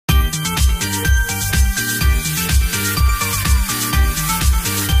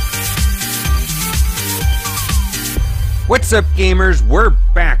What's up, gamers? We're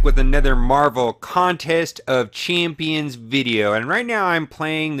back with another Marvel Contest of Champions video, and right now I'm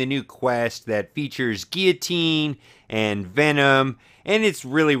playing the new quest that features Guillotine and Venom, and it's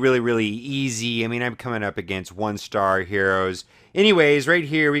really easy. I mean, I'm coming up against one-star heroes. Anyways, right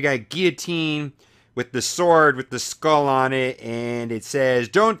here we got Guillotine with the sword with the skull on it, and it says,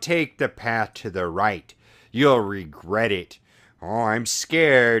 "Don't take the path to the right. You'll regret it." Oh, I'm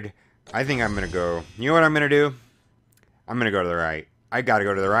scared. I think I'm gonna go. You know what I'm gonna do? I'm gonna go to the right. I gotta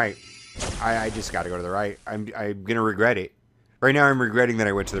go to the right. I just gotta go to the right. I'm gonna regret it. Right now I'm regretting that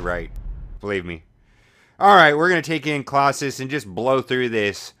I went to the right. Believe me. Alright, we're gonna take in Colossus and just blow through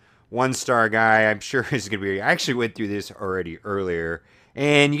this one-star guy. I'm sure it's gonna be... I actually went through this already earlier.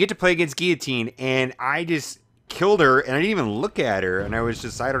 And you get to play against Guillotine, and I just killed her, and I didn't even look at her, and I was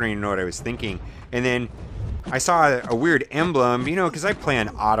just... I don't even know what I was thinking. And then I saw a weird emblem, you know, because I play on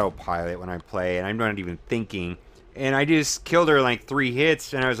autopilot when I play, and I'm not even thinking. And I just killed her like 3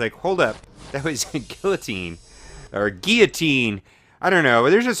 hits, and I was like, hold up, that was Guillotine. Or Guillotine. I don't know,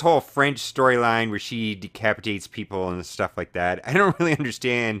 but there's this whole French storyline where she decapitates people and stuff like that. I don't really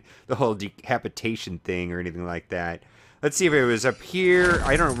understand the whole decapitation thing or anything like that. Let's see if it was up here.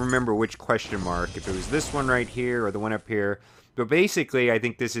 I don't remember which question mark, if it was this one right here or the one up here. But basically, I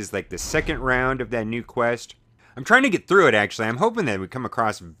think this is like the second round of that new quest. I'm trying to get through it, actually. I'm hoping that we come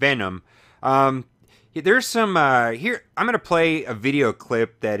across Venom. There's some, here, I'm going to play a video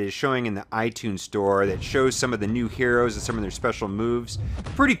clip that is showing in the iTunes store that shows some of the new heroes and some of their special moves.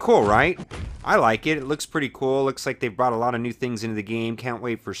 Pretty cool, right? I like it. It looks pretty cool. Looks like they've brought a lot of new things into the game. Can't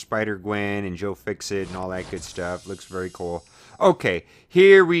wait for Spider-Gwen and Joe Fixit and all that good stuff. Looks very cool. Okay,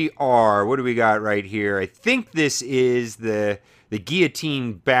 here we are. What do we got right here? I think this is the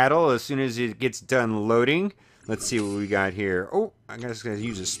Guillotine battle as soon as it gets done loading. Let's see what we got here. Oh, I'm just going to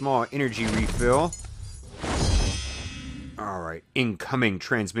use a small energy refill. Alright, incoming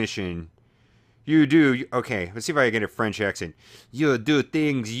transmission. Okay, let's see if I can get a French accent. You do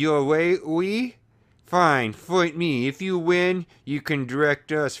things your way, oui? Fine, fight me. If you win, you can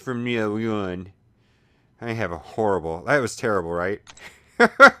direct us from now on. I have a horrible... That was terrible, right?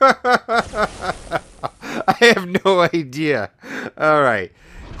 I have no idea. Alright.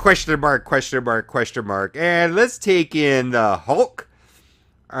 Question mark, question mark, question mark. And let's take in the Hulk.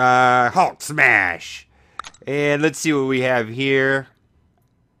 Hulk smash. And let's see what we have here.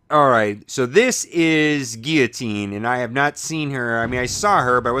 Alright, so this is Guillotine, and I have not seen her. I mean, I saw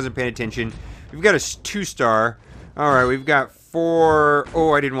her, but I wasn't paying attention. We've got a 2-star. Alright, we've got 4...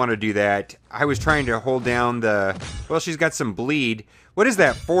 Oh, I didn't want to do that. I was trying to hold down the... Well, she's got some bleed. What is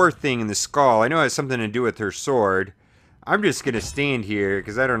that 4 thing in the skull? I know it has something to do with her sword. I'm just going to stand here,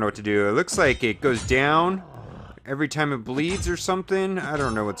 because I don't know what to do. It looks like it goes down every time it bleeds or something. I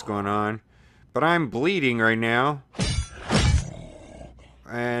don't know what's going on. But I'm bleeding right now.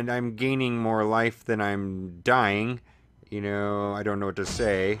 And I'm gaining more life than I'm dying. You know, I don't know what to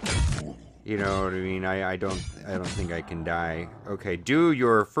say. You know what I mean? I don't think I can die. Okay, do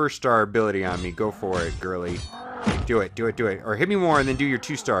your 1-star ability on me. Go for it, girly. Do it, do it, do it. Or hit me more and then do your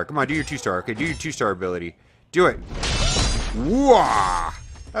 2-star. Come on, do your 2-star. Okay, do your 2-star ability. Do it. Whoa!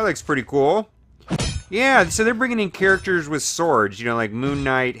 That looks pretty cool. Yeah, so they're bringing in characters with swords. You know, like Moon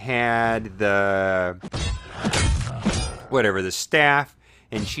Knight had the... whatever, the staff.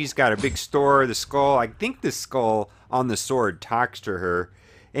 And she's got a big the skull. I think the skull on the sword talks to her.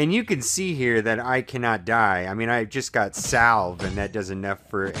 And you can see here that I cannot die. I mean, I just got salve, and that does enough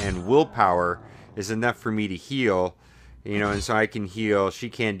for... And willpower is enough for me to heal. You know, and so I can heal. She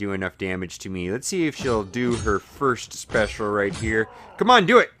can't do enough damage to me. Let's see if she'll do her first special right here. Come on,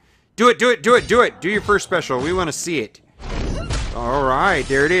 do it! Do it, do it, do it, do it! Do your first special. We want to see it. Alright,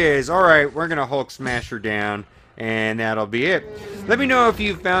 there it is. Alright, we're going to Hulk smash her down. And that'll be it. Let me know if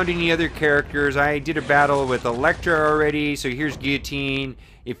you've found any other characters. I did a battle with Elektra already, so here's Guillotine.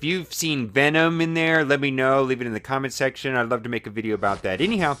 If you've seen Venom in there, let me know. Leave it in the comment section. I'd love to make a video about that.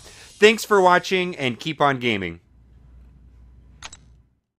 Anyhow, thanks for watching, and keep on gaming.